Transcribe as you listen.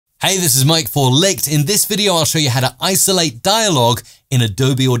Hey, this is Mike for Licked. In this video, I'll show you how to isolate dialogue in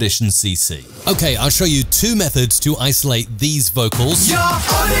Adobe Audition CC. Okay, I'll show you two methods to isolate these vocals. Your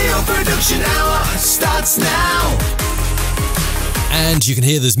audio production hour starts now. And you can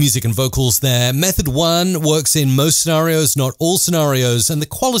hear there's music and vocals there. Method one works in most scenarios, not all scenarios, and the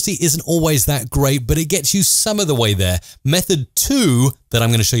quality isn't always that great, but it gets you some of the way there. Method two, that I'm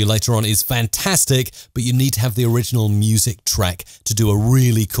going to show you later on, is fantastic, but you need to have the original music track to do a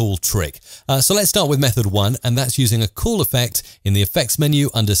really cool trick. So let's start with method one, and that's using a cool effect in the effects menu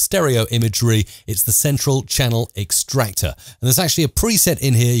under stereo imagery. It's the central channel extractor. And there's actually a preset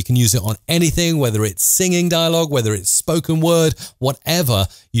in here. You can use it on anything, whether it's singing dialogue, whether it's spoken word, whatever.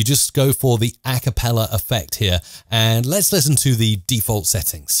 You just go for the a cappella effect here. And let's listen to the default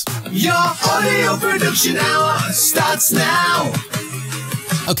settings. Your audio production hour starts now.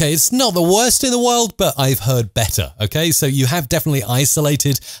 Okay, it's not the worst in the world, but I've heard better. Okay, so you have definitely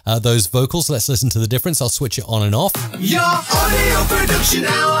isolated those vocals. Let's listen to the difference. I'll switch it on and off. Your audio production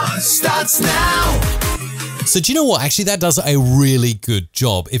hour starts now. So do you know what? Actually, that does a really good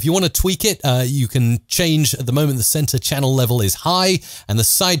job. If you want to tweak it, you can change. At the moment, the center channel level is high and the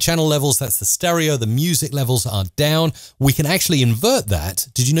side channel levels, that's the stereo, the music levels are down. We can actually invert that.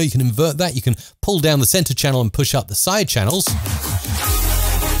 Did you know you can invert that? You can pull down the center channel and push up the side channels.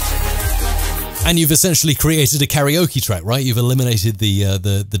 And you've essentially created a karaoke track, right? You've eliminated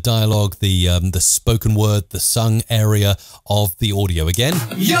the dialogue, the spoken word, the sung area of the audio again.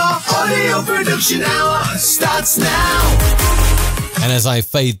 Your audio production hour starts now. And as I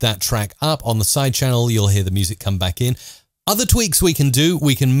fade that track up on the side channel, you'll hear the music come back in. Other tweaks we can do,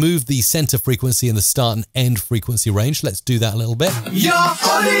 we can move the center frequency and the start and end frequency range. Let's do that a little bit. Your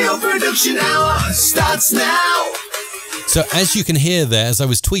audio production hour starts now. So as you can hear there, as I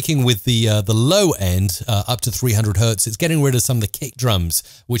was tweaking with the low end up to 300 hertz, it's getting rid of some of the kick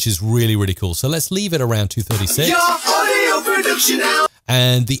drums, which is really, really cool. So let's leave it around 236. Your audio production hour.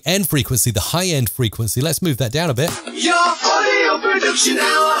 And the end frequency, the high end frequency, let's move that down a bit. Your audio production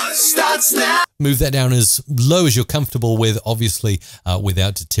hour starts now. Move that down as low as you're comfortable with, obviously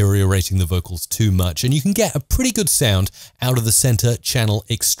without deteriorating the vocals too much. And you can get a pretty good sound out of the center channel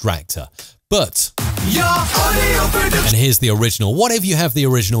extractor. But, and here's the original. What if you have the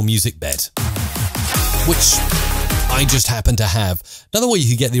original music bed? Which I just happen to have. Another way you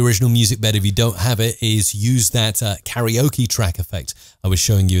can get the original music bed if you don't have it is use that karaoke track effect I was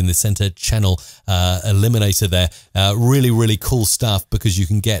showing you in the center channel eliminator there. Really, really cool stuff because you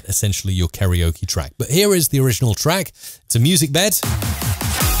can get essentially your karaoke track. But here is the original track. It's a music bed.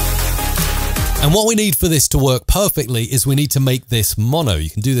 And what we need for this to work perfectly is we need to make this mono.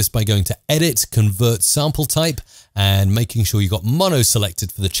 You can do this by going to Edit, Convert Sample Type, and making sure you've got mono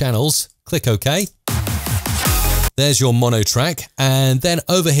selected for the channels. Click OK. There's your mono track. And then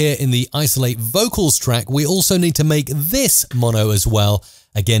over here in the Isolate Vocals track, we also need to make this mono as well.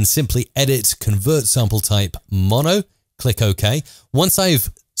 Again, simply Edit, Convert Sample Type, Mono. Click OK. Once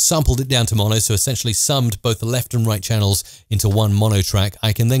I've sampled it down to mono, so essentially summed both the left and right channels into one mono track,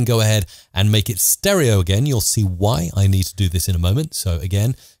 I can then go ahead and make it stereo again. You'll see why I need to do this in a moment. So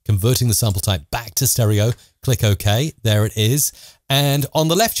again, converting the sample type back to stereo, click OK, there it is. And on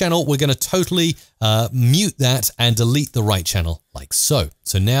the left channel, we're going to totally mute that and delete the right channel, like so.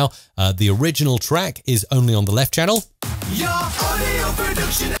 So now the original track is only on the left channel. Your audio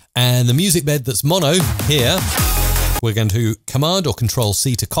production. And the music bed that's mono here, we're going to Command or Control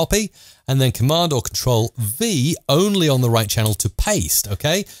C to copy, and then Command or Control V only on the right channel to paste,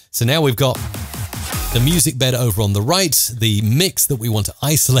 okay? So now we've got the music bed over on the right, the mix that we want to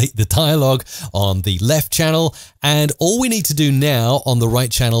isolate the dialogue on the left channel, and all we need to do now on the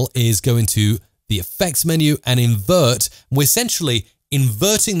right channel is go into the effects menu and invert. We're essentially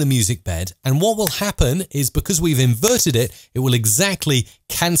inverting the music bed, and what will happen is because we've inverted it, it will exactly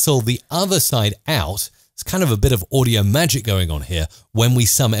cancel the other side out. It's kind of a bit of audio magic going on here when we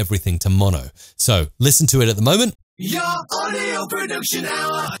sum everything to mono. So listen to it at the moment. Your audio production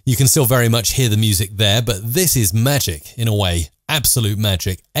hour. You can still very much hear the music there, but this is magic in a way, absolute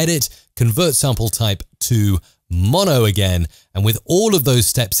magic. Edit, convert sample type to mono again. And with all of those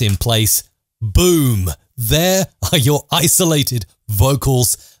steps in place, boom, there are your isolated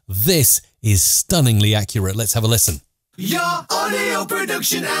vocals. This is stunningly accurate. Let's have a listen. Your audio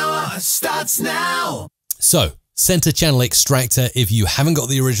production hour starts now. So Center channel extractor, if you haven't got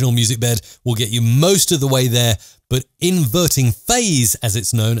the original music bed, will get you most of the way there, but inverting phase, as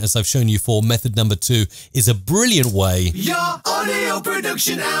it's known, as I've shown you for method number 2, is a brilliant way Your audio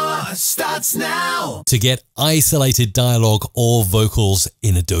production hour starts now. to get isolated dialogue or vocals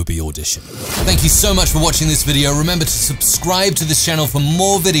in Adobe Audition. Thank you so much for watching this video. Remember to subscribe to this channel for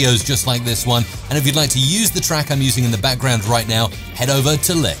more videos just like this one. And if you'd like to use the track I'm using in the background right now, head over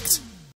to Licked.